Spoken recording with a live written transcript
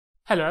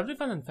Hello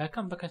everyone and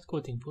welcome back at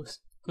CodingBulls.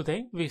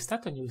 Today we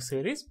start a new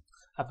series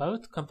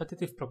about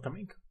competitive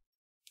programming.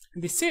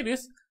 In this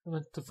series we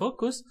want to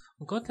focus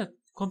on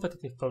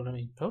competitive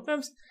programming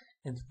programs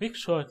and make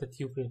sure that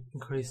you will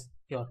increase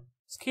your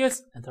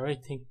skills and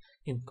rating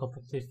in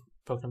competitive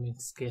programming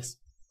skills.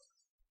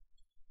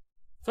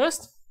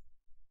 First,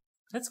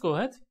 let's go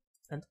ahead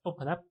and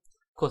open up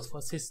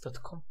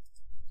Codeforces.com.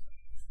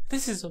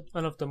 This is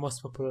one of the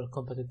most popular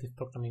competitive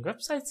programming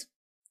websites.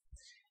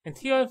 And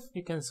here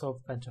you can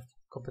solve a bunch of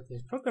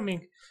competitive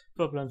programming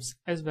problems,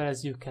 as well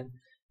as you can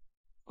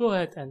go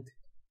ahead and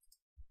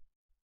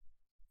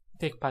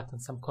take part in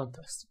some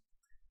contests.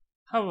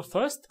 However,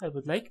 first I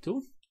would like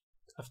to,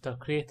 after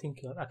creating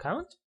your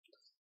account,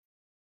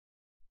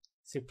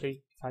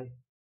 simply if I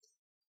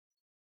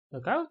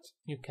log out,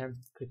 you can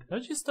click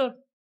register,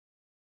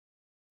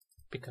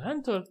 pick a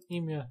handle,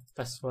 email,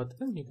 password,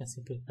 and you can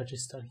simply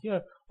register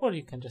here, or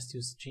you can just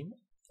use Gmail.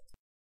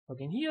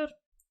 Log in here.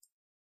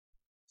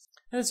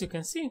 As you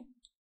can see,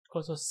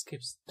 Codeforces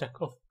keeps track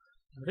of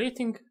your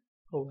rating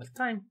over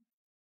time.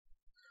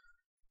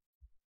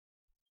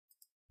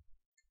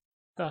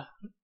 The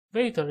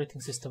way the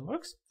rating system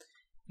works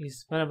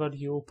is whenever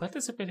you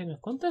participate in a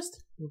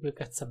contest, you will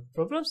get some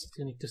problems that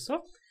you need to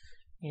solve,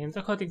 and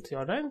according to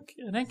your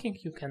ranking,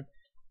 you can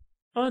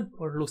earn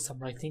or lose some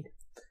rating.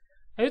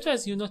 I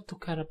advise you not to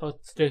care about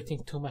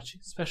rating too much,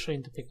 especially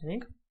in the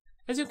beginning.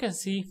 As you can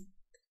see,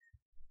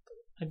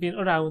 I've been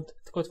around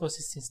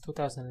Codeforces since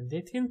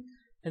 2018,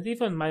 and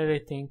even my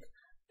rating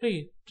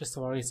really just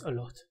varies a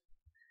lot.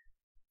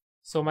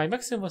 So my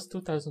maximum was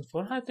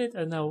 2400,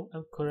 and now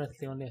I'm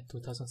currently only at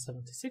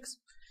 2076.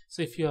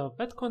 So if you have a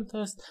bad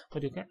contest,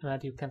 or you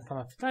can come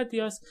up with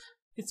ideas,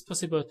 it's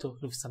possible to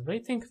lose some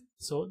rating,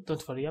 so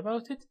don't worry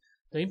about it.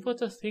 The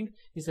important thing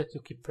is that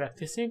you keep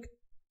practicing,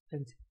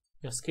 and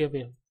your skill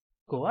will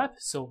go up,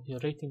 so your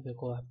rating will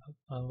go up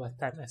over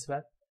time as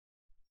well.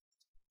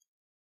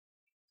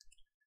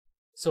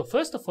 So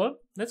first of all,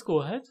 let's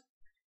go ahead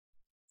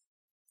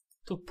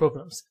to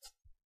problem set.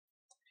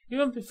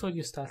 Even before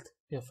you start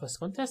your first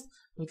contest,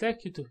 I would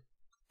like you to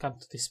come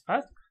to this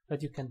part where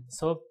you can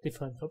solve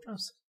different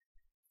problems.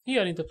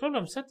 Here in the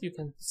problem set, you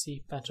can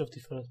see a bunch of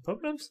different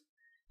problems,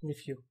 and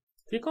if you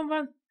click on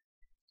one,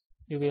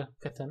 you will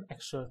get an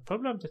actual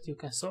problem that you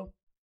can solve.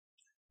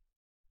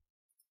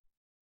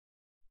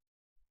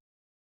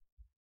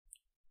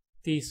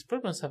 These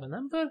problems have a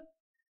number,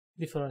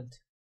 different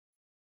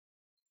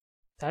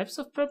types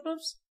of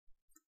problems,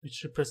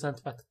 which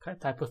represent what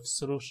type of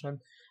solution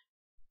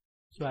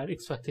you are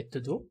expected to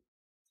do.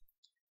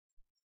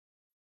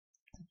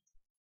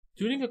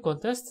 During a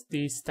contest,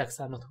 these tags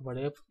are not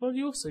available for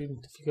you, so you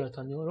need to figure it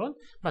on your own,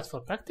 but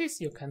for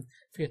practice, you can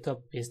filter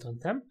based on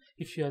them.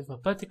 If you have a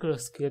particular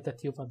skill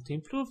that you want to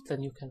improve,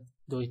 then you can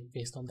do it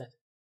based on that.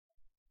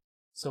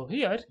 So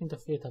here, in the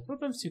filter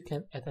problems, you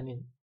can add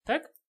any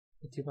tag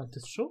that you want to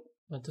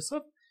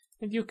solve,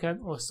 and you can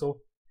also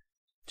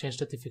change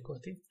the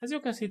difficulty. As you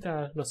can see, there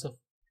are lots of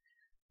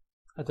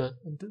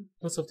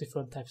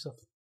different types of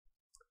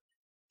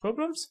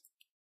problems.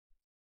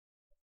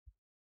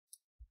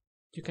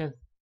 You can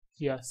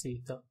here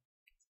see the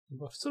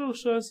number of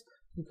solutions.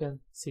 You can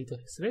see the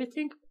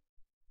rating.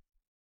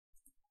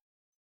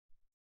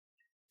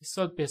 It's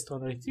sort based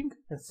on rating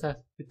and start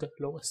with the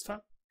lowest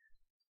one.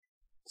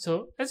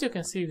 So as you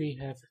can see, we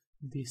have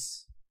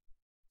this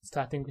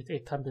starting with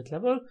 800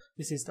 level.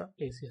 This is the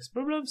easiest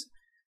problems,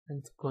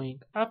 and going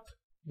up,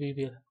 we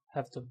will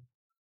have the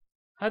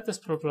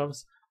hardest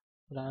problems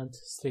around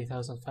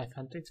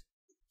 3500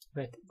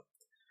 rating.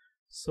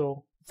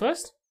 So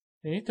first,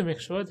 you need to make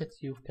sure that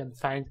you can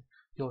find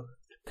your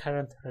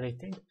current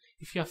rating.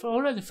 If you are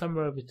already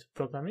familiar with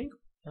programming,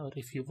 or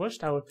if you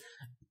watched our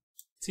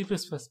C++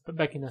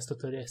 beginners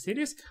tutorial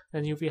series,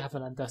 then you will have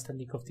an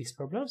understanding of these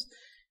problems,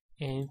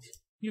 and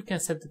you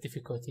can set the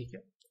difficulty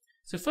here.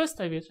 So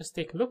first, I will just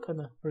take a look on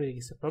a really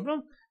easy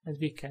problem, and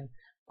we can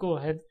go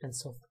ahead and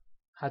solve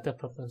harder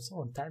problems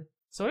on time.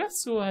 So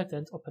let's go ahead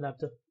and open up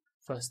the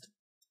first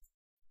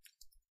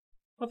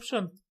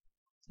option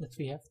that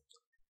we have.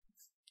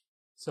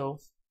 So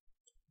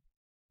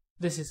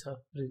this is a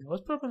really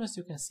old problem, as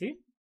you can see.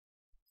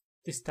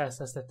 This tells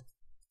us that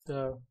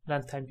the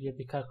runtime will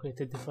be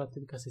calculated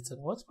differently because it's an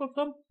old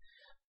problem.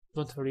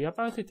 Don't worry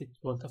about it, it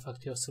won't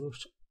affect your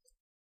solution.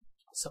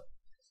 So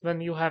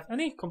when you have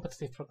any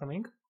competitive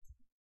programming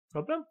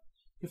problem,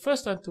 you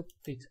first want to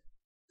read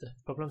the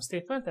problem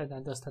statement and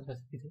understand what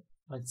it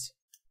wants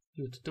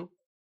you to do.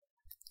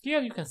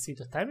 Here you can see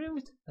the time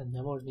limit and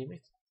memory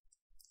limit.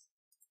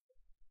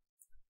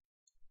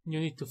 You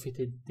need to fit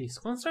in these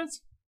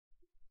constraints,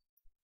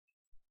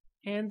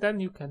 and then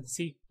you can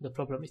see the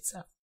problem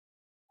itself.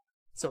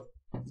 So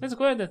let's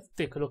go ahead and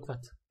take a look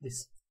what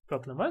this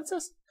problem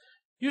answers.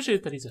 Usually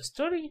there is a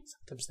story,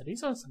 sometimes there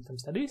isn't,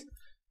 sometimes there is,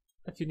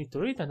 but you need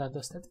to read and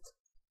understand it.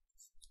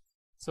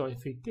 So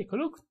if we take a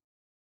look,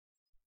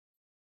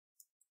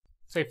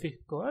 so if we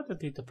go ahead and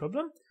read the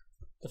problem,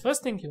 the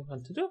first thing you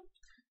want to do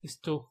is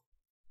to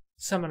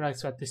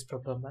summarize what this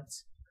problem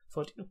wants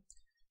for you.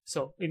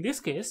 So in this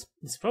case,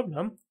 this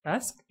problem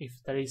asks if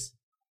there is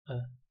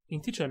an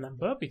integer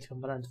number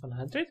between 1 and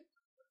 100,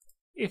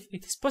 if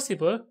it is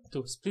possible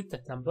to split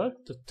that number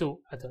to two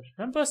other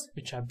numbers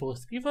which are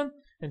both even,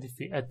 and if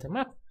we add them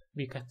up,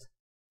 we get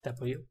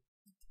W.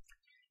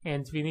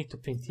 And we need to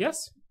print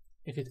yes,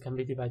 if it can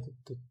be divided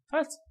to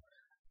parts,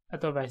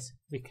 otherwise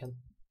we can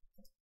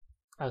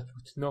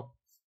output no.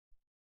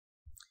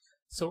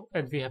 So,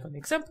 and we have an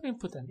example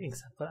input and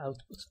example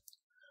output.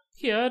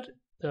 Here,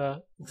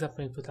 the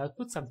example input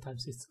output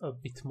sometimes is a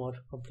bit more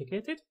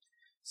complicated,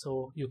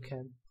 so you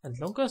can, and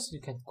longer, so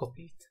you can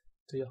copy it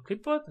to your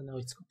clipboard, and now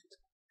it's copied.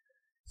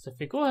 So if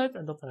we go ahead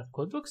and open up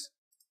Codebooks,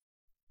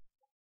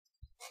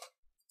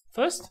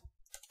 first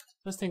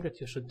thing that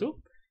you should do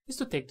is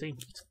to take the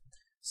input.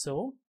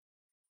 So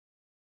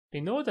we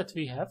know that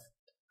we have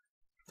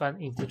one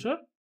integer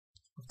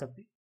of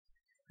W.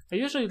 I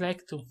usually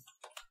like to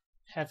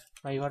have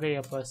my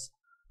variables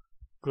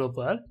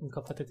global in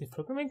competitive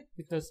programming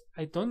because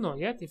I don't know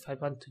yet if I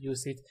want to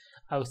use it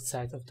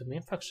outside of the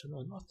main function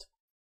or not.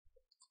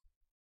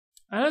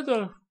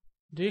 Another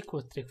really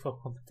cool trick for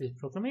competitive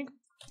programming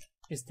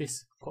is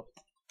this code.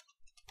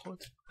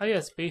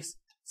 ISB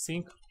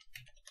sync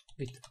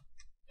with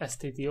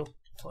stdio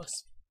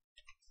false.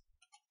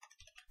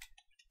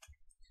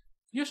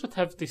 You should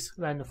have this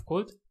line of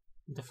code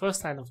in the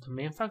first line of the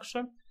main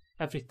function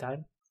every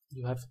time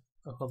you have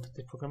a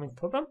competitive programming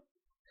problem.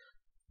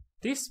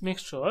 This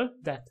makes sure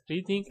that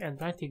reading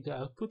and writing the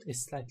output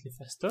is slightly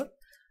faster,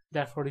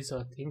 therefore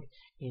resulting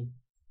in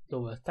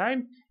lower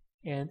time,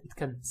 and it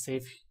can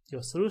save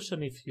your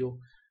solution if you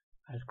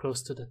are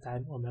close to the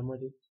time or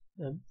memory.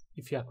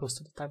 If you are close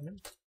to the time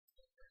limit.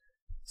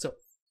 So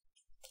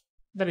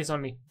there is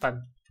only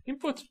one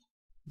input,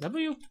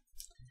 W.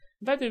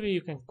 By the way,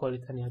 you can call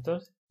it any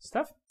other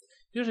stuff.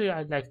 Usually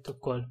I like to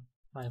call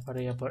my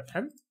variable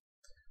n.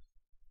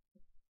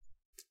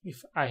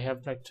 If I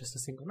have like just a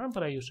single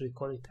number, I usually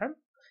call it n,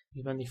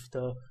 even if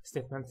the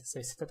statement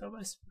says it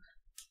otherwise.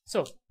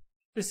 So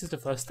this is the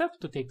first step,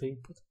 to take the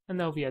input. And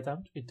now we are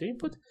done with the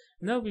input.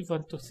 Now we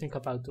want to think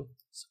about the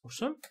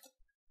solution.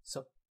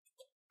 So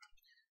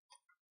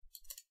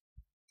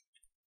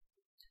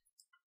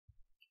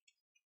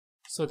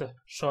the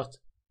short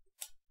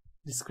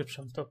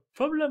description of the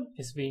problem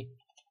is we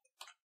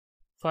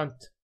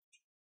want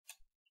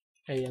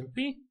A and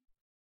B,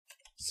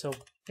 so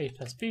A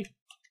plus B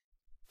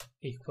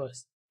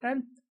equals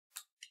n,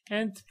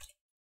 and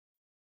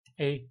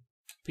A,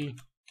 B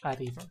are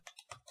even.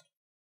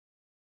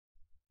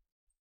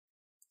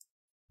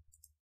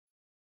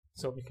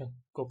 So we can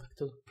go back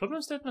to the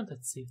problem statement.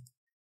 Let's see.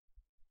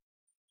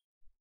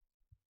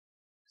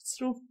 It's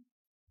true.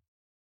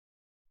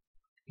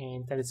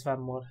 And there is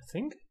one more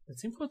thing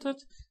that's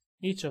important.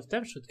 Each of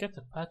them should get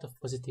a part of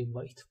positive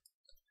weight.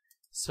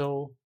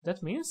 So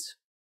that means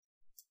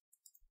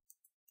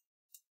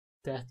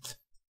that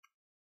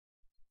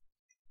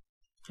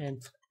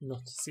and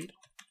not 0.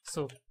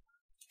 So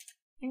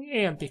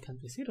A and B can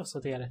be 0,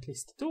 so they are at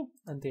least 2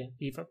 and they are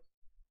even.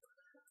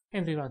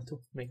 And we want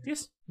to make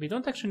this. We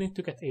don't actually need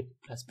to get A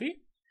plus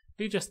B.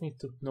 We just need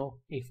to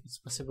know if it's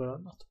possible or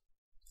not.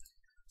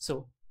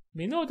 So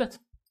we know that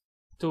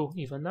two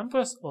even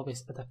numbers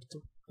always add up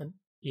to an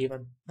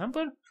even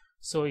number.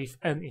 So if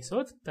n is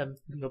odd, then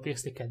we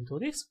obviously can do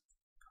this.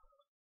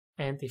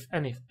 And if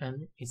n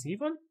is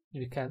even,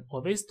 we can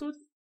always do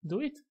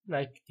it.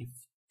 Like if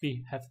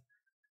we have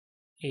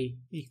A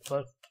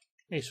equal,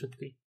 A should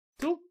be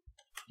 2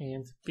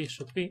 and B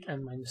should be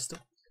n minus 2.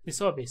 This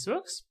always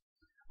works,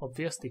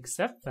 obviously,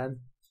 except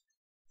when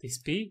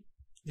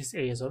this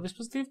A is always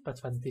positive, but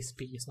when this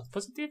B is not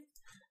positive.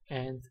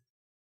 And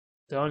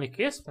the only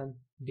case when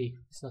B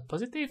is not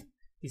positive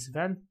is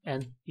when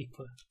n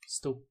equals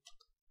 2.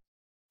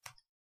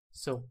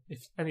 So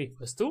if n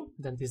equals 2,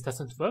 then this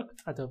doesn't work,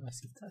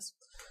 otherwise it does.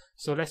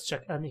 So let's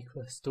check n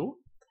equals 2.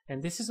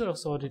 And this is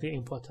also a really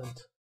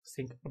important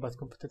thing about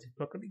competitive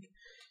programming.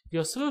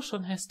 Your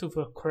solution has to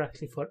work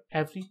correctly for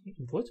every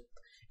input.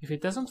 If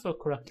it doesn't work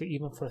correctly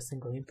even for a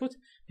single input,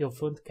 you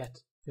won't get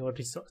your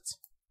results.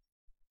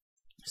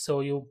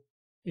 So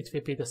it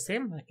will be the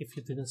same like if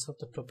you didn't solve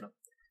the problem.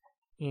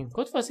 In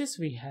Codeforces,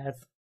 we have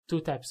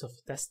two types of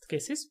test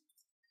cases.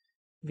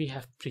 We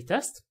have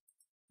pretest,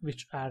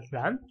 which are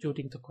run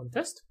during the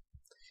contest,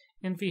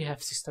 and we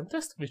have system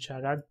tests, which are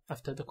run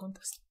after the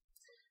contest.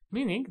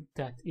 Meaning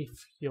that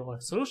if your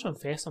solution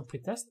fails on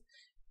pretest,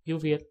 you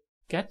will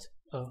get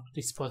a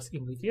response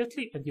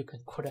immediately and you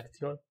can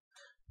correct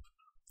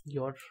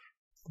your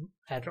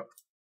error.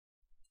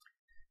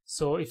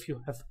 So if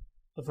you have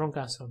a wrong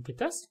answer on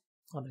pretest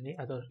or any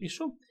other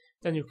issue,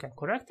 then you can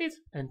correct it,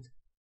 and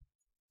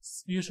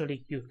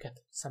usually you get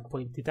some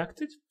point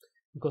deducted.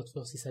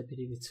 Codeforces, I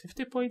believe it's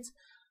 50 points,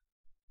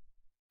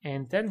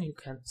 and then you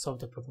can solve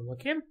the problem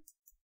again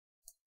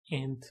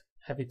and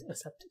have it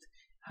accepted.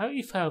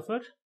 If, however,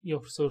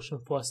 your solution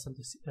fails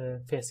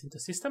in the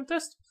system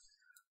test,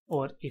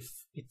 or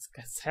if it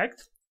gets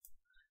hacked,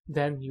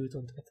 then you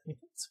don't get any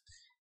points.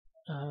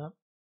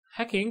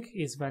 Hacking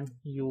is when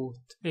you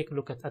take a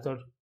look at other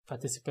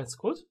participants'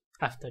 code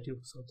after you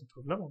solve the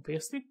problem,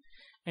 obviously,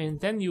 and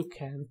then you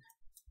can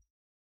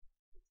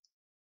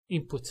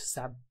input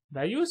some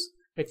values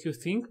that you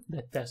think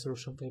that the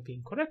solution will be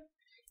incorrect,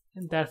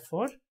 and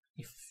therefore,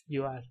 if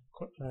you are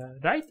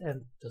right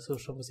and the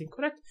solution was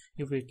incorrect,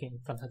 you will gain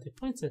 100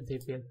 points, and they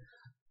will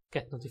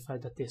get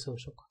notified that their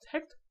solution got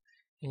hacked,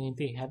 and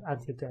they have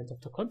until the end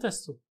of the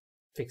contest to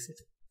fix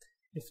it.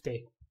 If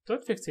they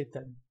don't fix it,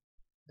 then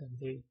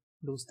they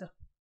lose the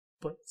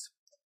points.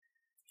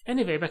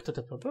 Anyway, back to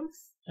the problem.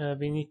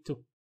 We need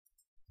to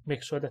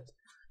make sure that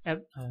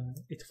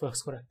it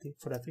works correctly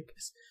for every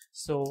case.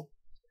 So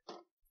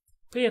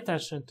pay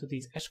attention to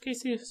these edge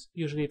cases.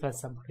 Usually when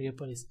some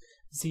variable is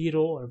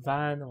 0 or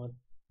 1 or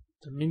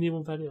the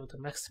minimum value or the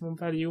maximum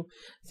value,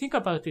 think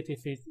about it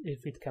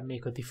if it can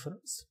make a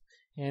difference,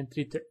 and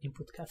read the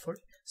input carefully.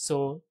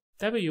 So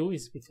W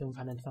is between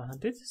 1 and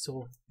 100,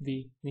 so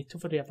we need to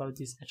worry about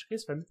this edge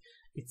case when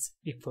it's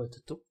equal to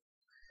 2.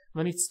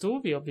 When it's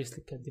 2, we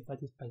obviously can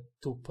divide it by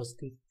 2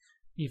 positive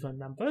even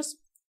numbers.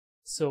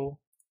 So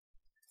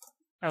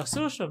our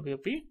solution will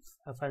be,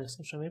 our final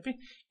solution will be,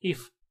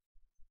 if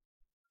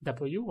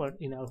W, or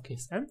in our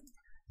case N,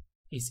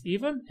 is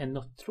even and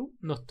not 2,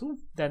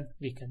 then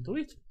we can do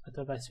it,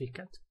 otherwise we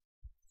can't.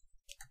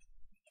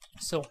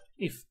 So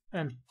if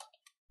N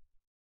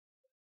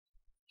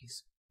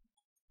is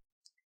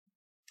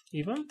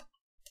even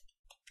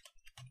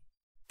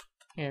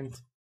and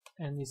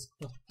N is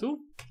not 2,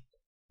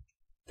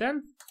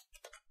 then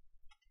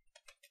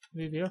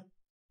we will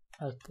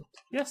output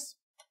yes,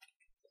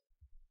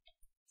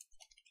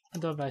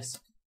 otherwise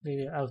we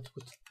will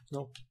output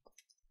no.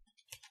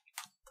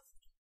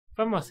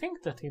 One more thing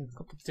that in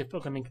competitive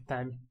programming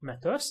time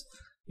matters: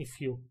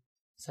 if you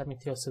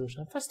submit your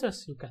solution faster,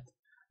 you get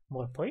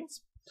more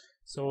points.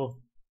 So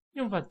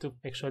you want to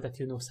make sure that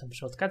you know some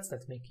shortcuts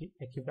that make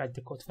you write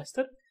the code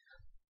faster.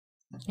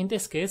 In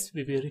this case,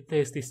 we will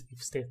replace this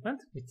if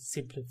statement with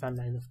simply one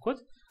line of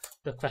code,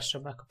 the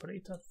question mark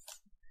operator.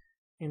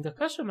 In the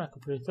question mark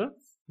operator,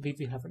 we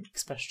will have an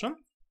expression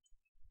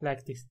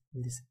like this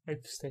in this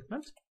if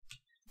statement.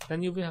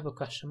 Then you will have a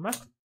question mark.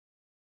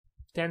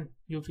 Then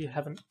you will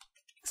have an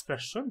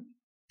expression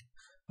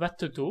what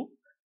to do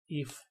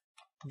if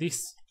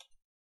this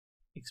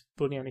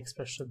Boolean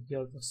expression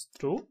here was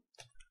true.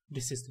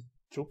 This is the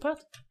true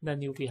part.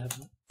 Then you will have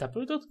a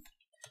double dot,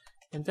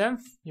 and then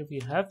you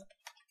will have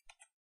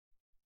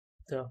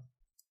the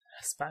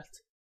else part.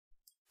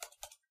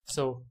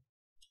 So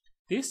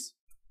this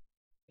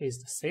is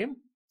the same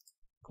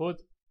code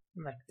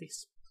like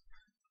this,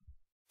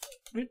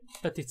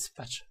 but it's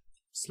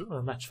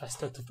much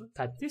faster to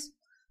type this.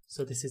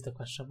 So this is the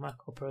question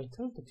mark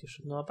operator that you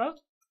should know about.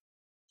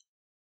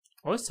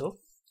 Also,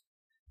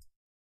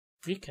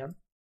 we can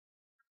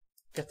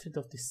get rid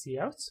of the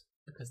coutts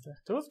because there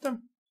are 2 of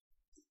them,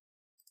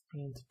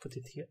 and put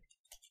it here.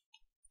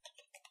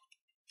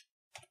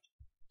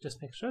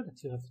 Just make sure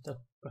that you have the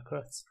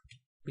records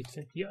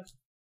between here.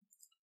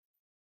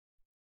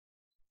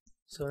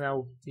 So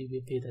now we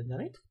will be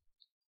done it.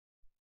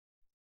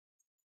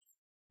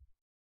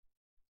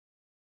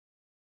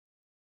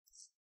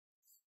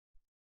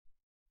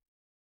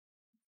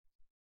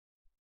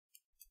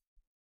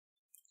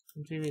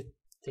 And we will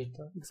take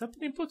the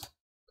example input,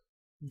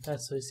 and the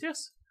answer is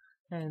yes.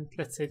 And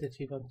let's say that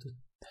we want to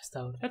test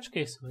our edge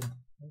case when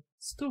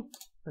it's 2,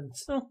 when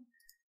it's no.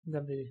 And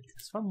then we will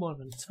test one more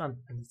when it's 1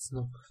 and it's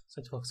no.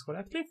 So it works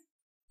correctly.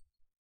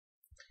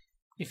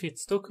 If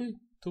it's too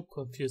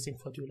confusing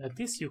for you like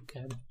this, you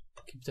can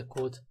keep the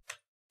code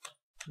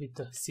with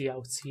the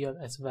coutts here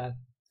as well.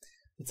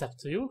 It's up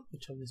to you,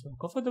 which one is more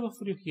comfortable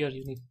for you. Here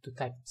you need to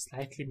type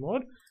slightly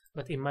more,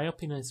 but in my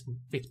opinion it's a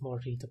bit more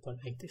readable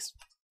like this.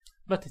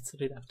 But it's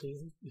really up to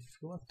you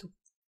if you want to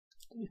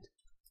do it.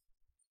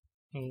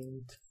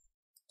 And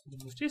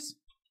remove this.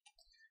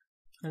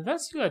 And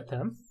once you are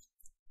done,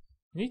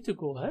 you need to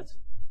go ahead,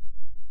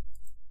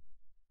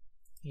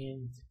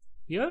 and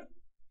here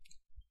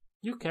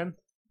you can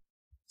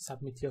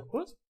submit your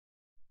code.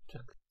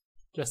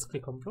 Just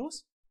click on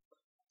browse.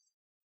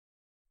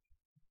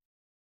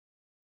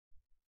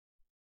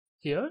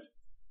 Here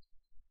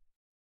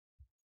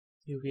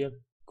you will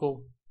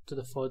go to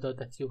the folder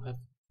that you have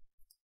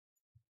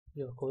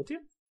your code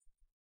in,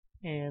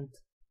 and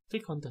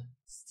click on the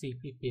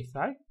CPP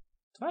file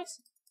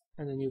twice,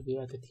 and then you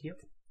will add it here.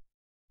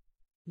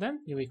 Then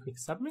you will click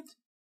submit,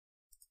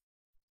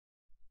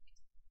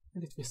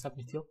 and it will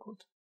submit your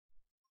code.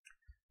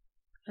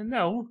 And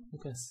now you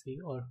can see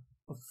all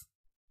of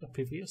the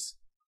previous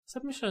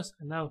submissions,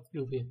 and now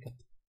you will get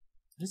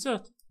the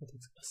result that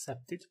it's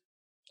accepted.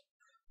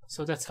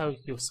 So that's how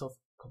you solve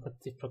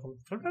competitive programming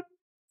problem.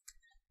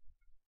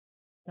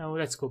 Now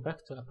let's go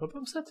back to our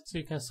problem set. So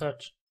you can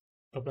search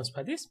problems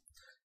by this,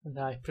 and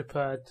I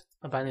prepared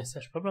a binary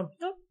search problem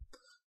here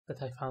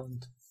that I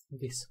found in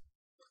this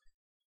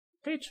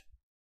page,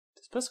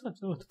 this person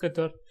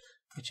together,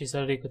 which is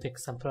a really good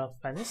example of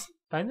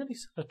binary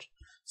search.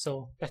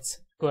 So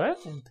let's go ahead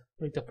and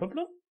read the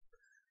problem.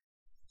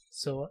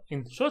 So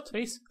in short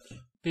ways,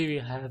 we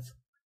will have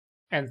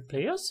n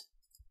players,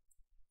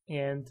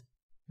 and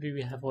we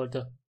will have all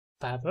the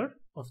power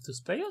of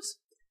those players,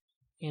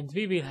 and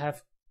we will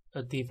have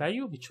a D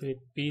value, which will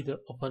be the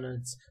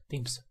opponent's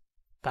team's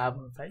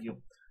power value.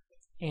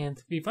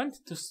 And we want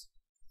to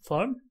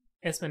form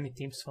as many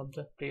teams from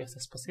the players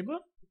as possible,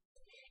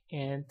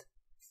 and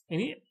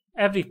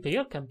every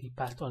player can be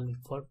part only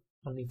for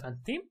only one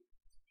team.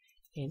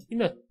 And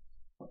in a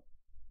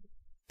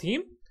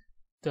team,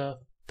 the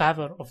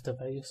power of the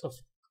values of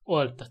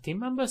all the team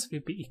members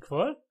will be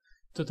equal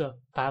to the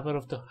power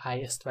of the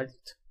highest valued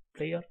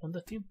player on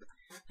the team.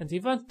 And we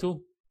want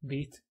to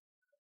beat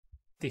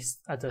this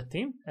other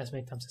team as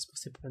many times as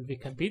possible. And we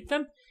can beat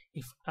them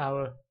if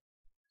our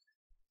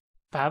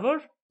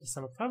power, the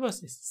sum of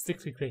powers, is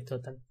strictly greater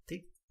than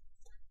t.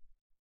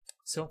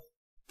 So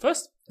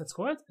first, let's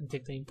go ahead and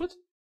take the input.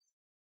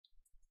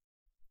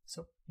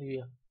 So we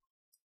will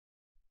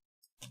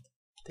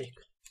take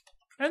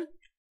n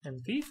and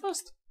v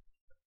first,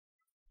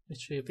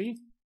 which will be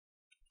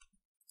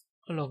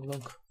a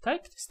long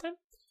type this time.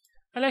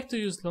 I like to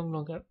use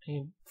long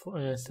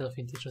instead of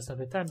integers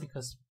every time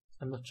because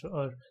I'm not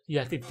sure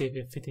yet if they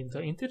will fit in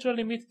the integer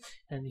limit,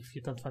 and if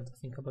you don't want to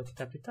think about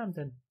it every time,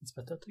 then it's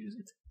better to use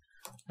it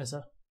as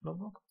a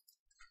long.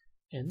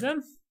 And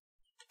then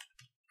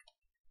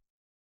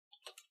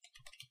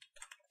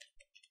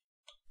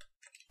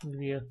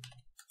we will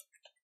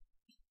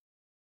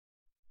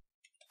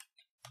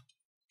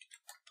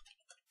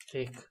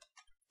take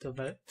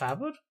the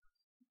power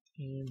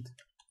and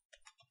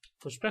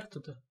push back to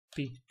the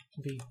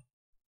PV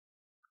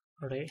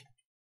array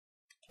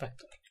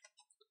vector.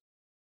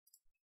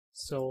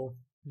 So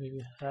we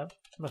will have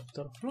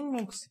vector of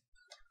longs.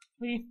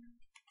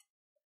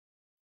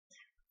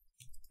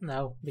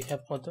 Now we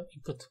have all the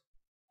input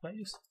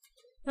values.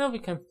 Now we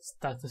can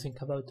start to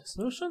think about the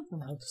solution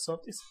and how to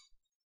solve this.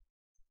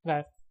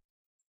 Well,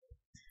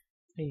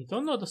 we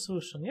don't know the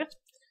solution yet,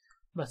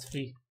 but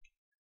we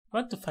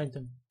want to find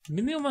the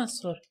minimum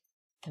answer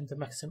and the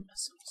maximum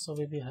answer. So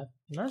we will have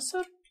an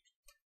answer,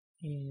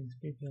 and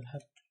we will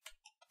have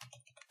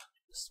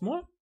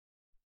small,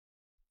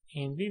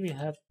 and we will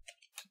have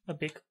a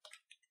big.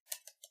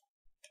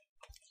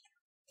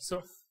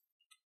 So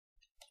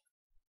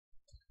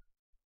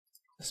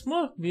the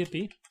small will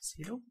be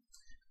 0.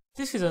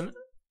 This is an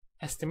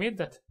estimate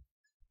that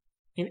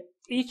in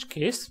each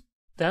case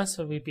the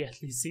answer will be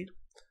at least 0,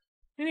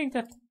 meaning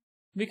that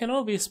we can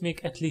always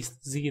make at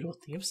least 0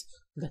 teams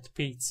that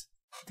beats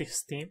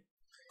this team.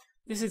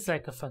 This is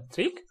like a fun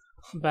trick,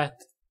 but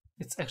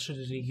it's actually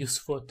really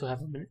useful to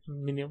have a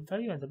minimum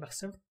value and a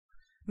maximum.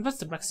 And what's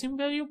the maximum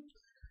value?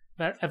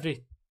 Where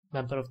every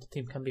member of the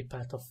team can be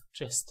part of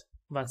just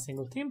one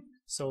single team,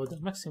 so the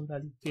maximum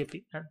value will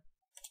be n.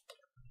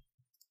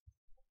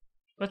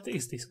 What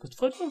is this good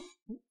for you?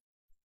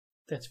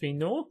 That we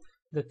know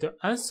that the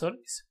answer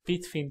is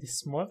between the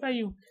small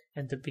value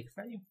and the big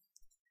value.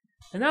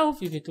 And now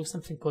we will do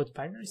something called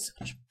binary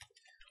search.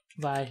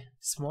 Why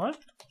small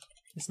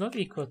is not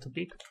equal to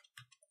big.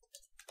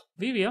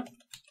 We will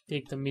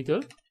take the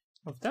middle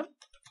of them,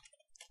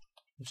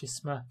 which is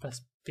small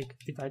plus big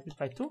divided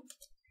by 2.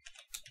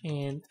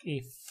 And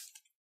if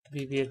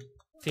we will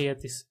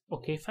create this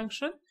OK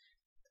function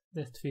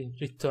that will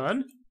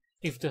return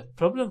if the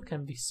problem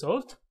can be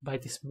solved by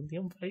this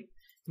medium value,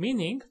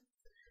 meaning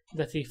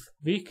that if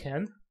we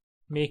can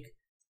make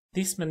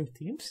this many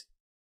teams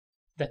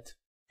that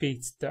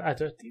beats the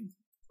other team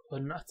or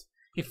not.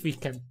 If we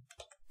can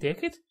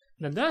take it,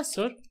 then the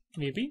answer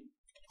will be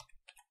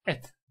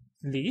at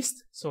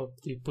least, so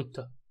we put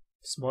the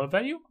small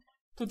value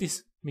to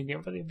this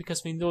medium value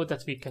because we know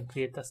that we can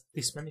create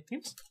this many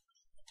teams.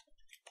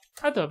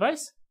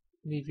 Otherwise,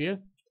 we will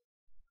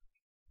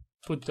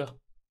put the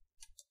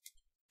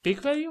big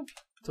value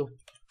to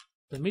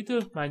the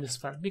middle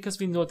minus 1 because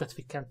we know that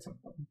we can't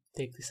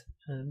take this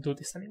and do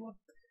this anymore.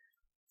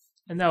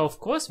 And now, of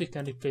course, we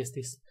can replace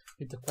this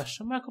with the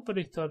question mark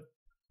operator.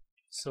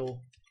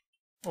 So,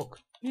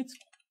 with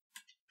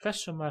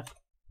question mark.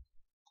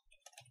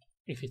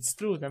 If it's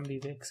true, then we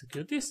will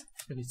execute this.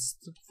 If it's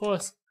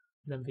false,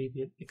 then we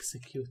will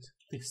execute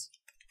this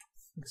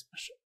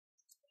expression.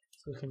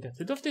 So we can get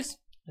rid of this,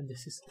 and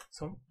this is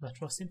so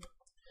much more simple.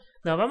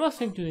 Now, one more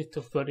thing you need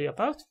to worry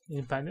about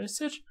in binary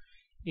search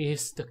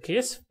is the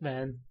case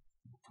when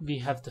we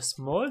have the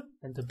small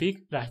and the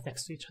big right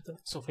next to each other.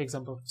 So, for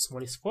example,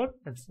 small is 4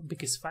 and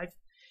big is 5.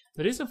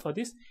 The reason for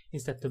this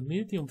is that the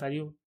medium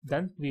value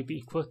then will be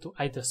equal to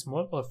either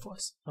small or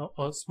false,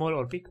 or small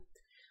or big.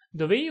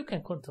 The way you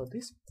can control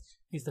this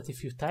is that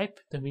if you type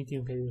the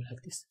medium value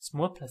like this,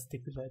 small plus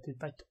big divided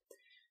by 2,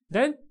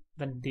 then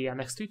when they are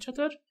next to each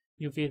other,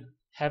 you will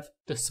have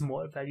the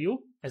small value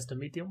as the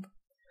medium.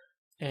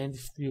 And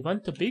if you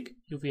want the big,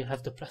 you will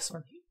have the plus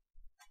 1 here.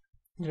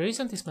 The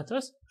reason this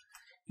matters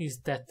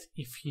is that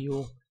if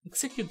you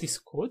execute this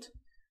code,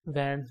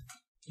 when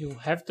you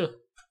have the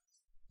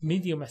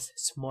medium as a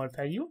small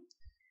value,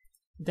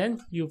 then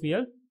you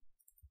will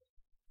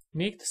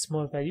make the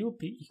small value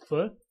be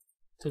equal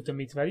to the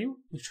mid value,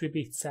 which will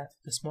be itself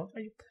the small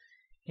value.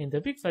 And the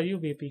big value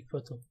will be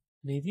equal to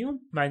medium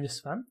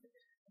minus 1,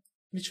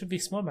 which will be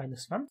small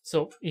minus 1.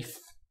 So if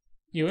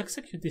you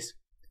execute this,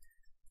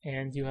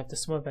 and you have the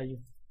small value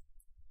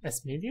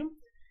as medium,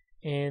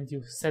 and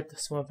you set the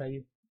small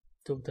value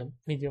to the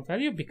medium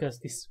value because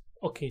this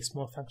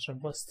small function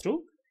was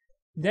true,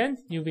 then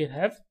you will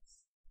have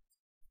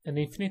an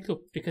infinite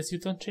loop because you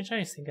don't change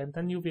anything, and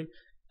then you will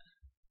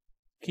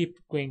keep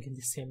going in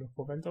the same loop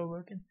over and over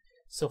again.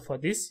 So for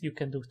this, you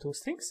can do two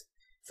things.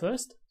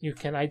 First, you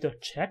can either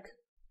check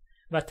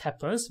what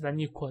happens when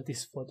you call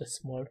this for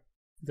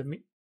the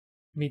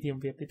medium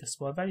will be the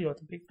small value or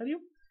the big value.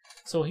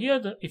 So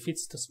here, if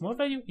it's the small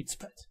value, it's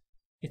bad.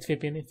 It will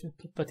be an infinite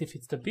loop. But if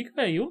it's the big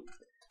value,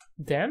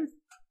 then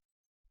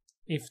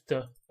if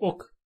the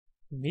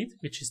mid,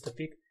 which is the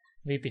big,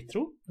 will be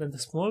true, then the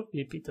small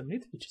will be the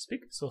mid, which is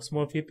big. So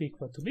small will be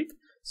equal to big,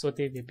 so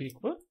they will be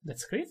equal.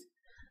 That's great.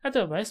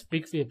 Otherwise,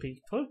 big will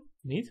be equal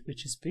mid,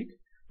 which is big,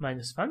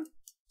 minus 1.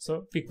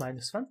 So big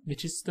minus 1,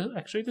 which is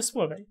actually the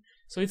small value.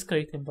 So it's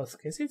great in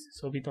both cases,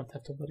 so we don't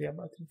have to worry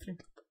about infinite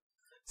loop.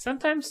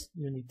 Sometimes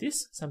you need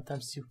this,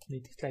 sometimes you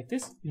need it like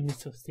this. You need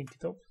to think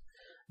it over.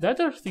 The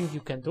other thing you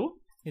can do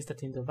is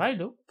that in the while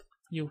loop,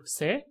 you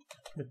say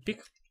that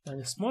big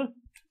minus small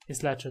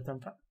is larger than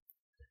 1.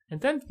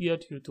 And then here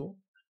you do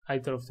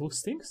either of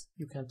those things.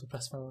 You can do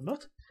 +1 or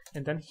not.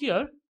 And then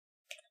here,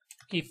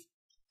 if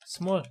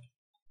small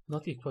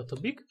not equal to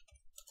big,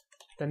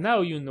 then now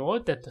you know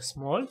that the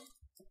small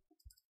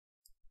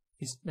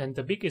is, and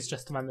the big is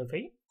just one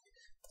away.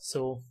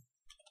 So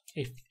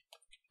if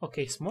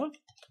small,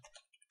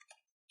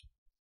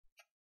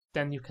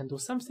 then you can do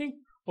something,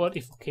 or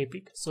if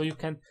big. So you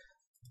can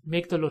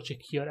make the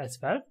logic here as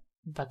well,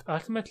 but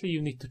ultimately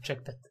you need to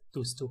check that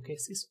those two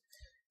cases.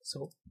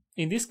 So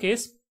in this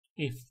case,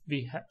 if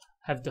we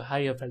have the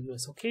higher value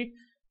as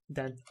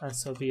then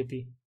answer will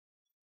be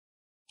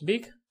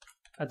big,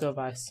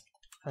 otherwise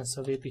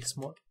answer will be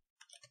small.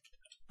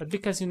 But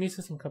because you need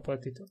to think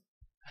about it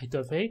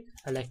either way,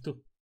 I like to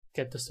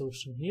get the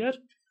solution here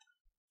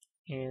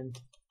and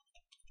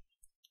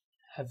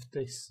have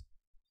this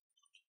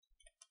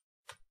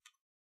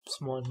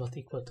small not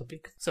equal to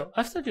big. So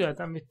after you are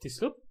done with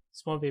this loop,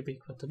 small will be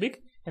equal to big,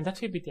 and that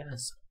will be the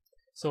answer.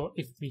 So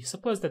if we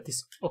suppose that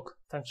this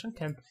function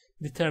can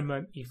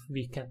determine if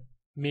we can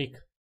make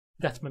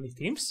that many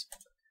teams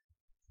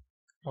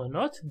or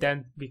not,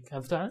 then we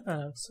have the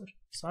answer.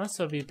 So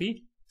answer will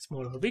be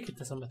small or big, it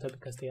doesn't matter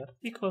because they are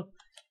equal,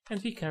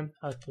 and we can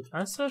output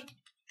answer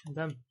and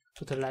then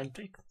put a line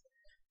break.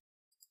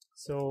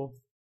 So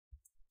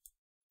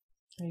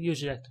I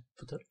usually like to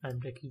put a line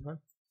break even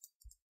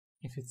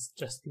if it's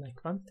just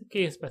like one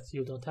case, but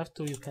you don't have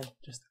to, you can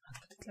just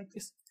output it like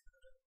this.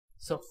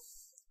 So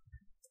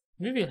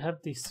we will have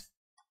this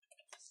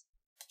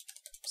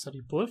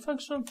bool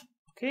function,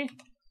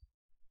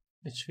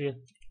 which will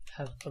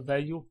have a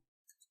value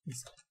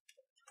inside.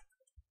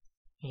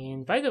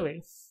 And by the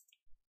way,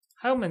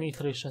 how many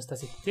iterations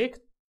does it take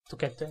to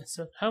get the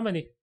answer? How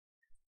many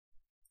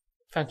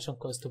function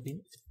calls do we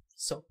need?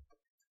 So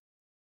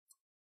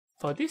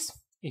for this,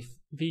 if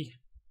we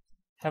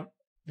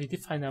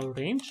define our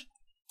range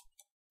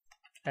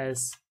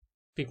as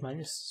big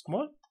minus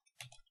small,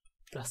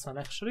 +1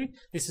 actually,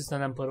 this is the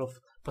number of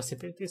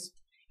possibilities,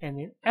 and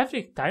in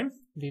every time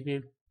we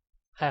will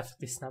have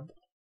this number,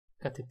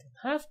 cut it in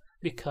half,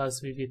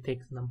 because we will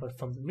take the number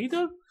from the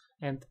middle,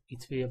 and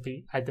it will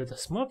be either the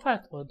small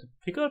part or the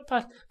bigger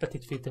part, but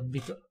it will be the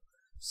middle,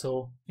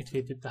 so it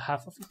will be the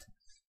half of it.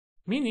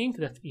 Meaning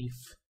that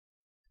if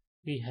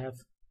we have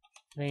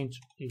range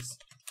is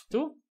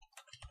 2,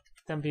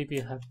 then we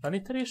will have one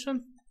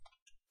iteration.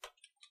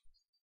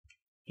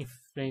 If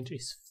range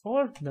is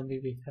 4, then we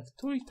will have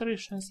 2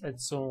 iterations,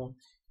 and so on.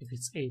 If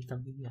it's 8,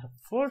 then we will have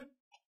 4.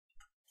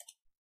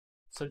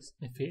 So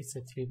if it's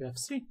 8, we will have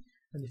 3.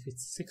 And if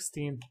it's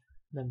 16,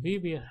 then we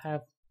will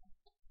have,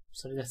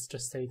 so let's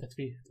just say that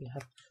we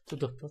have to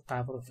the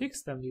power of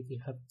x, then we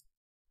will have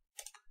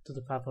to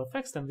the power of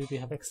x, then we will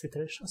have x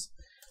iterations.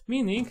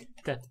 Meaning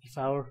that if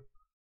our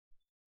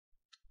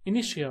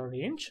initial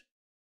range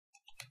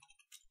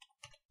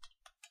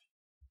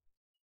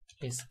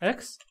is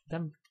x,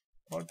 then,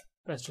 or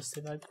let's just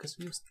say y because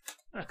we used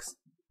x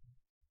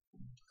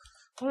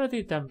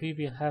already, then we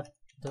will have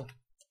the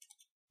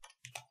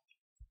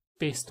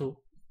base 2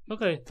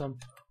 logarithm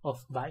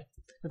of y.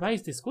 And why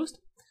is this good?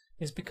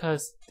 Is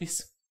because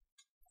this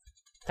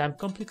time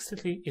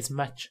complexity is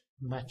much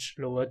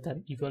lower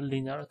than even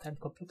linear time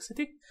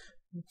complexity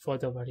for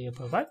the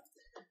variable y,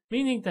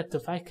 meaning that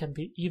the y can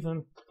be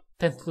even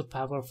 10 to the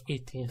power of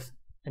 18th,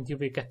 and you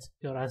will get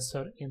your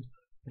answer in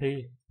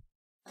really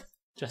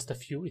just a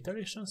few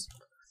iterations.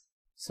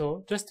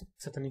 So just to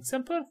set an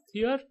example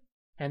here,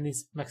 n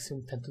is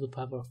maximum 10 to the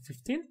power of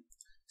 15,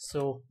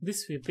 so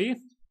this will be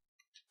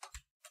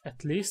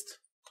at least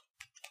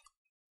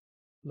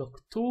log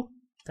 2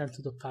 10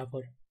 to the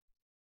power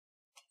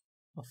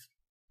of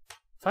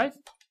 5,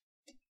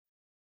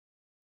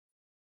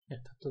 10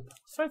 to the power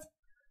of 5,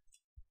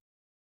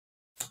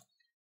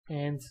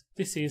 and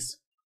this is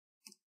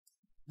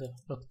the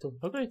log 2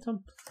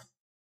 logarithm,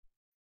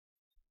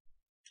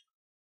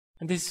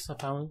 and this is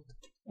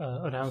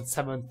around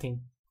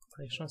 17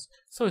 operations,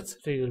 so it's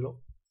really low.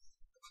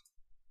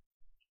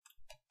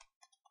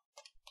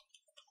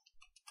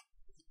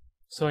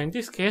 So in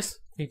this case,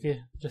 we will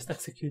just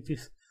execute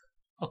this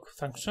awk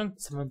function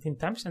 17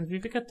 times and we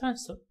will get the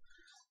answer.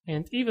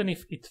 And even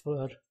if it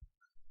were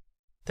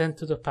 10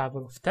 to the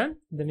power of 10,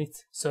 then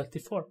it's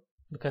 34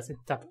 because it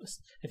doubles.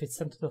 If it's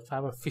 10 to the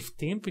power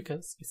 15,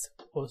 because it's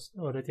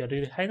already a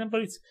really high number,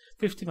 it's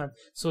 51.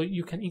 So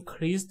you can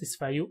increase this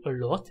value a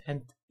lot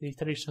and the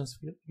iterations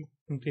will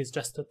increase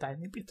just a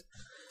tiny bit.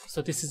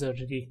 So this is a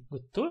really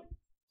good tool.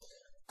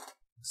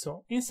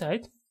 So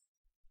inside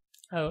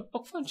our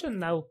awk function,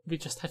 now we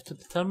just have to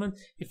determine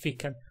if we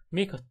can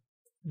make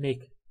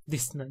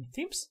this many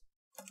teams.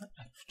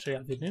 Actually, I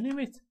will rename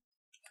it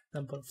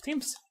number of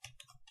teams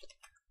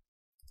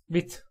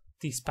with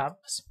these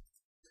powers.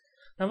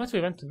 Now what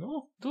we want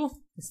to do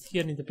is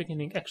here in the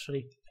beginning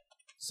actually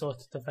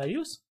sort the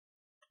values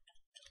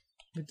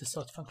with the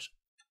sort function.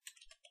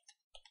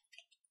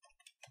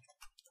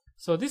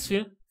 So this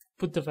will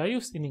put the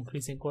values in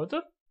increasing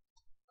order,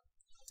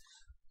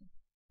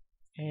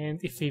 and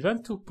if we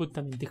want to put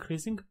them in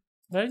decreasing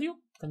value,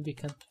 then we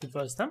can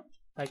reverse them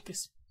like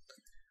this.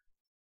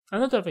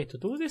 Another way to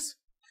do this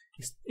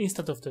is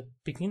instead of the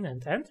begin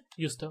and end,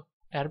 use the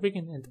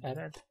begin and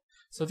end.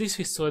 So this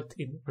we sort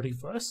in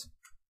reverse,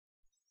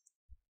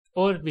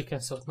 or we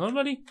can sort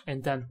normally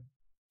and then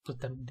put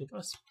them in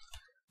reverse.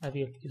 I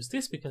will use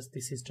this because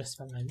this is just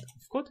one line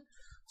of code.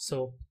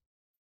 So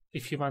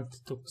if you want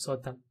to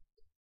sort them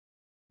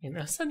in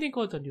ascending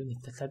order, you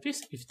need to type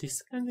this. If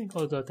descending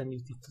order, then you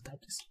need to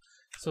type this.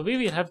 So we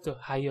will have the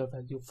higher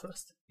value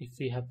first if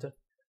we have the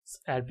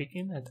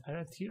begin and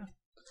end here.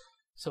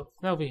 So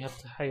now we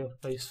have the higher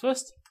values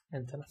first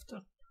and then after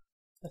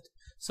that.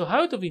 So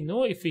how do we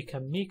know if we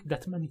can make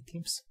that many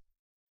teams?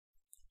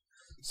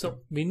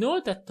 So we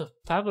know that the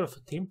power of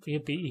a team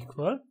will be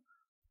equal,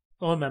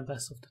 all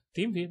members of the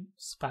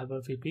team's power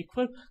will be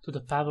equal to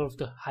the power of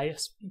the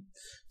highest team.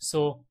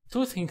 So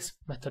two things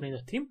matter in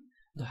a team: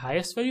 the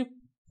highest value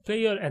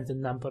player and the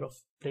number of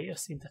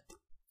players in that team.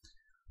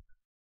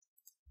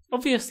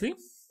 Obviously,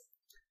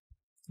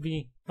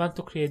 we want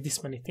to create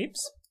this many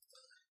teams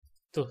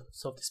to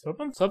solve this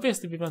problem. So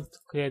obviously we want to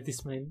create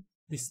this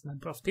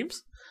number of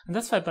teams, and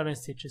that's why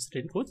balance search is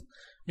really good,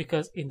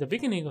 because in the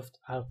beginning of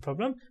our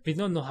problem we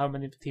don't know how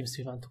many teams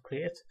we want to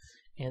create,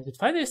 and with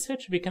binary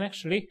search we can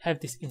actually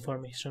have this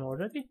information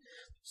already,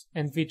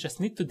 and we just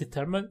need to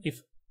determine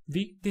if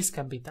this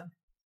can be done.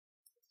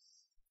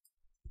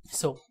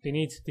 So we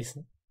need this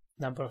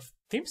number of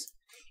teams,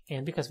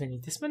 and because we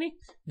need this many,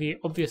 we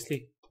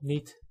obviously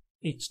need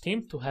each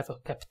team to have a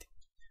captain.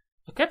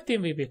 A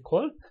captain we will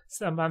call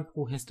someone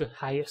who has the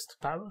highest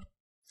power,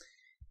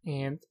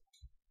 and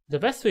the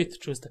best way to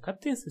choose the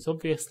captains is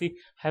obviously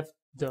have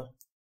the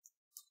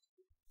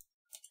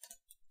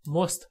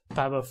most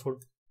powerful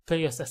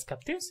players as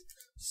captains.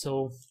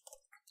 So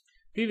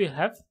we will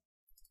have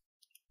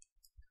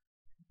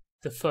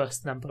the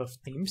first number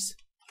of teams,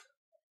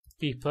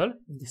 people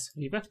in this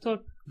v vector,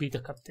 be the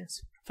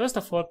captains. First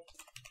of all,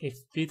 if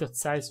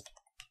v.size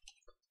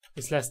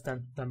is less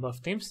than number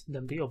of teams,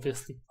 then we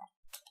obviously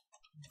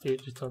will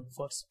return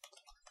false.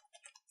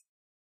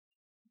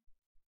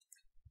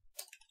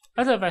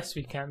 Otherwise,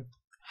 we can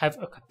have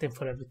a captain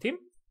for every team,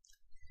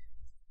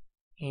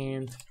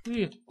 and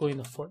we will go in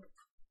a for loop.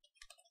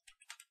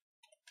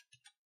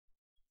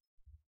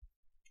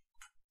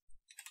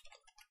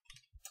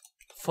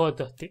 For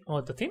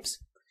all the teams,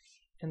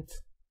 and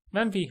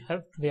when we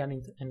are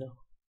in an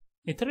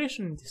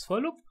iteration in this for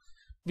loop,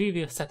 we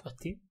will set a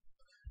team.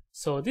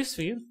 So this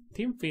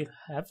team will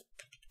have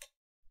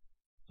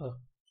a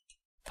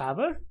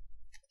power,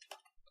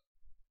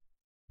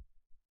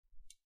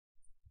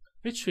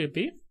 which will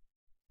be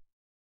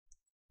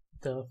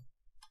the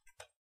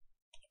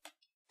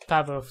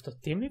power of the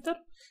team leader,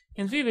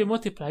 and we will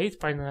multiply it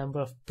by the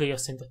number of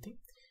players in the team.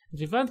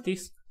 We want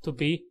this to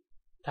be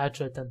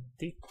larger than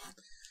t.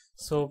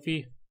 So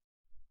we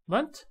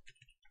want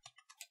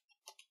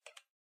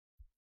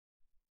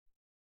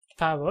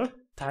power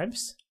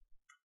times,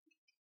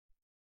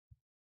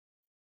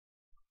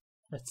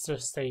 let's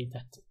just say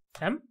that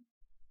m,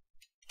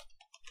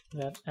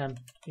 where m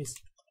is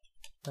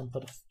number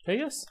of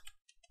players,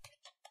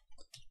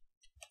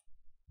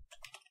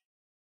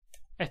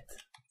 at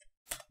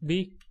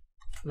b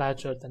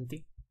larger than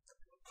d.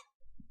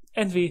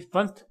 And we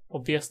want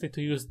obviously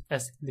to use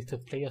as little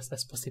players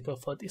as possible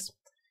for this.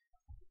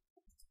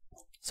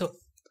 So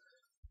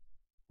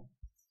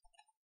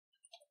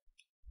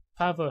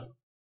power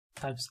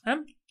times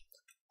m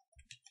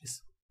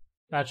is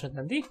larger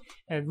than d,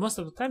 and most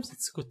of the times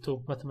it's good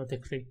to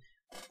mathematically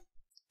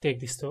take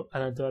this to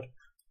another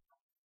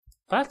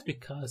part,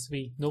 because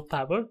we know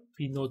power,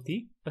 we know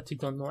d, but we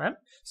don't know m.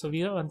 So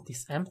we want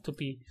this m to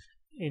be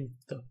in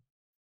the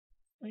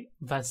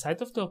one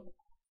side of the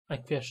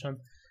equation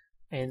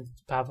and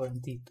power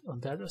and d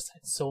on the other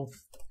side. So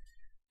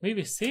we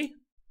will say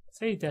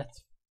that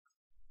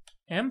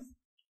m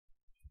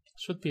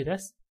should be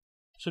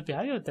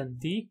higher than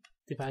d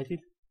divided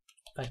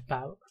by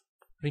power.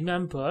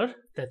 remember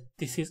that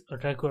this is a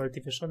regular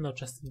division, not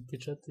just an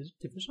integer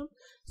division,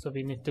 so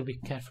we need to be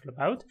careful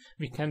about.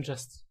 We can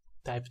just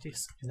type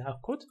this in our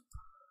code.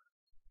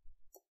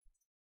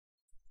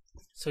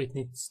 So it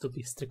needs to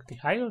be strictly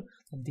higher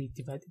than d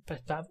divided by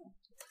power.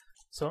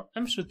 So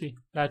m should be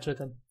larger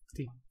than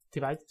d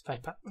divided by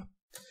power.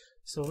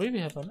 So we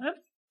have an m.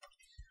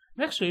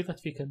 And actually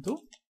what we can do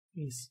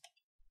is,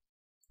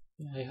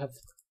 I have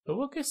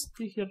lowercase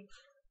d here,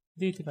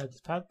 d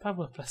divided by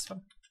power plus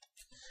 1.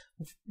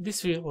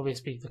 This will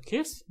always be the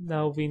case.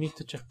 Now we need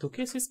to check two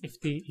cases: if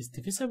d is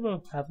divisible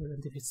by power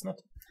and if it's not.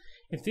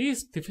 If d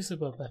is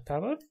divisible by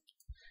power,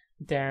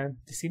 then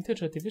this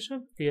integer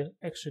division will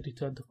actually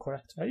return the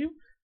correct value,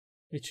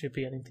 which will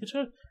be an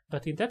integer.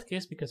 But in that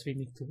case, because we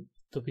need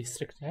to be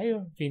strictly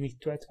higher, we need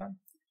to add 1.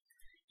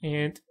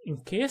 And in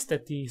case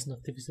that d is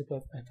not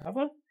divisible by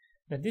power,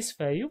 then this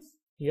value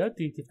here,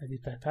 d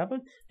divided by power,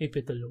 will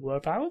be the lower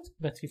bound,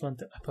 but we want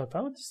the upper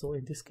bound. So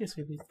in this case,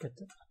 we will get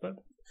the upper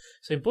bound.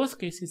 So in both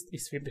cases,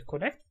 this will be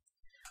correct.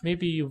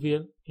 Maybe you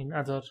will, in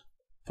other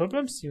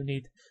problems, you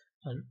need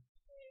an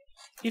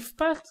if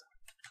part,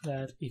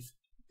 where if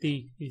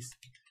d is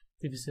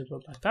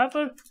divisible by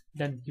power,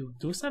 then you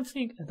do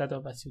something, and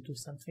otherwise you do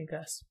something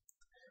else.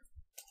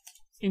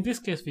 In this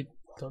case, we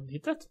don't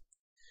need that.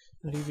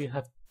 We will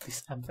have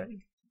this m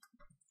value.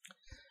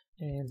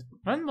 And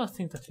one more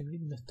thing that we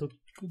need to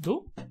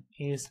do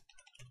is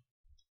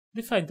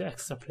define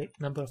the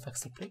number of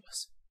extra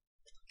players.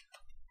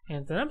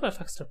 And the number of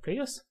extra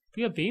players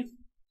will be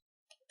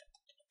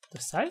the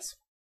size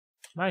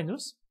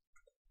minus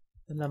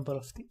the number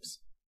of teams.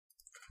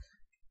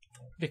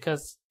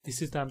 Because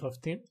this is the number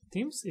of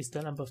teams, is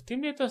the number of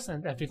team leaders,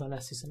 and everyone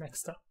else is an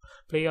extra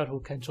player who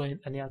can join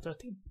any other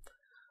team.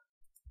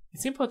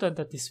 It's important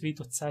that this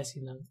v.size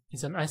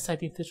is an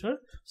unsigned integer,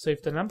 so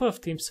if the number of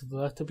teams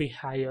were to be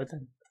higher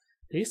than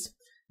this,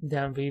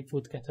 then we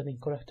would get an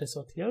incorrect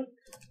result here.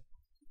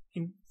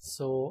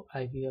 So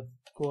I will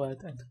go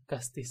ahead and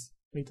cast this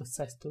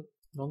v.size to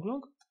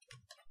long.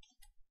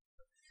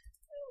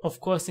 Of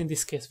course, in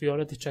this case, we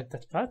already checked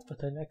that part,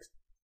 but I like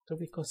to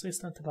be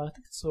consistent about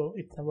it, so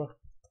it never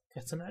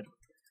gets an error.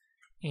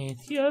 And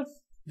here,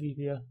 we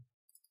will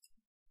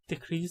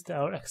decrease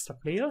our extra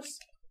players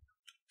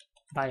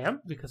by m,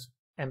 because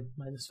m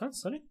minus 1,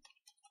 sorry,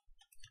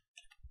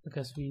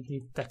 because we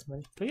need that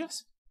many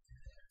players.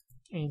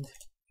 And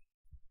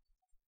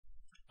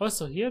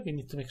also here we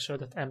need to make sure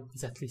that m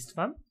is at least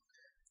 1,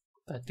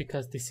 but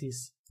because this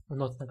is a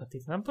not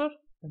negative number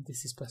and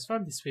this is plus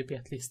 1, this will be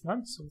at least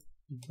 1, so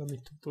you don't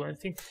need to do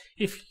anything.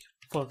 If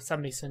for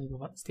some reason you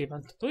still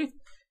want to do it,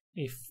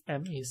 if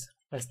m is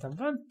less than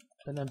 1,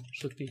 then m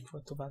should be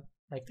equal to 1,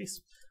 like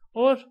this.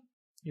 Or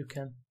you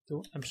can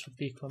do m should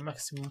be equal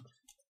maximum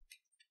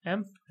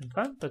m and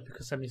 1, but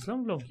because m is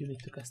long, you need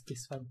to cast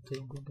this one to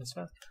long as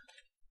well.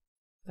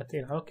 But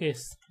in our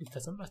case, it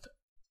doesn't matter.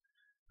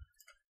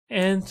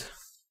 And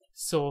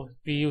so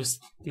we use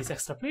these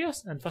extra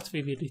players, and what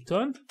we will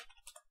return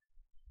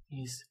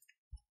is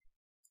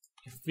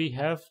if we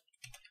have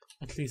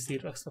at least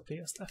 0 extra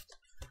players left.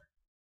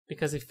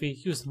 Because if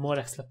we use more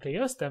extra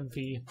players than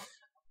we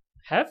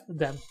have,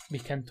 then we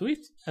can do it,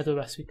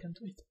 otherwise we can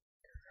do it.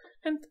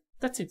 And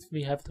that's it.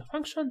 We have the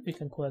function, we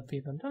can go ahead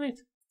and run it,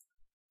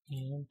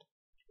 and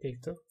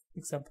take the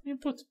example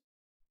input,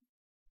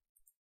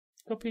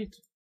 copy it,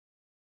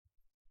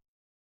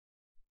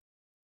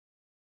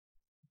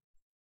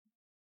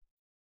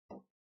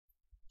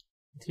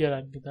 here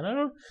I'm with an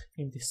error.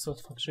 In this sort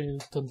function, you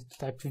don't need to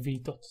type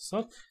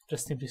v.sort,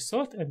 just simply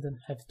sort and then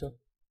have the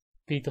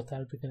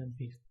v.l begin and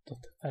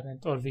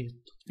v.parent, or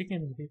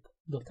v.begin and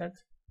v.end.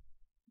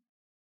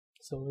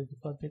 So we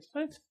will be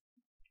right,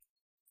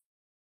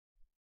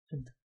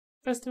 and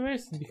press the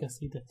race, and we can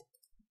see that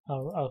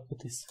our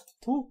output is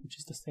 2, which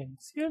is the same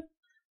as here.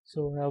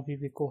 So now we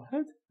will go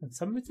ahead and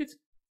submit it.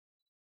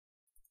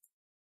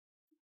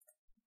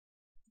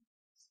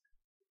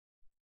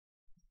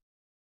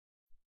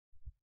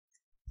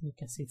 You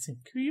can see it's in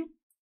queue,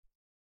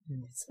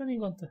 and it's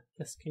running on the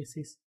test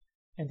cases,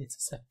 and it's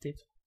accepted.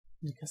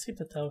 You can see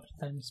that our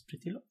time is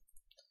pretty low.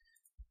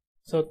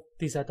 So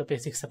these are the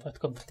basics about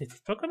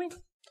competitive programming.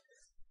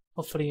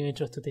 Hopefully you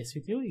enjoyed today's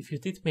video. If you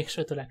did, make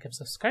sure to like and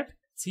subscribe.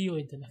 See you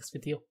in the next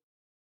video.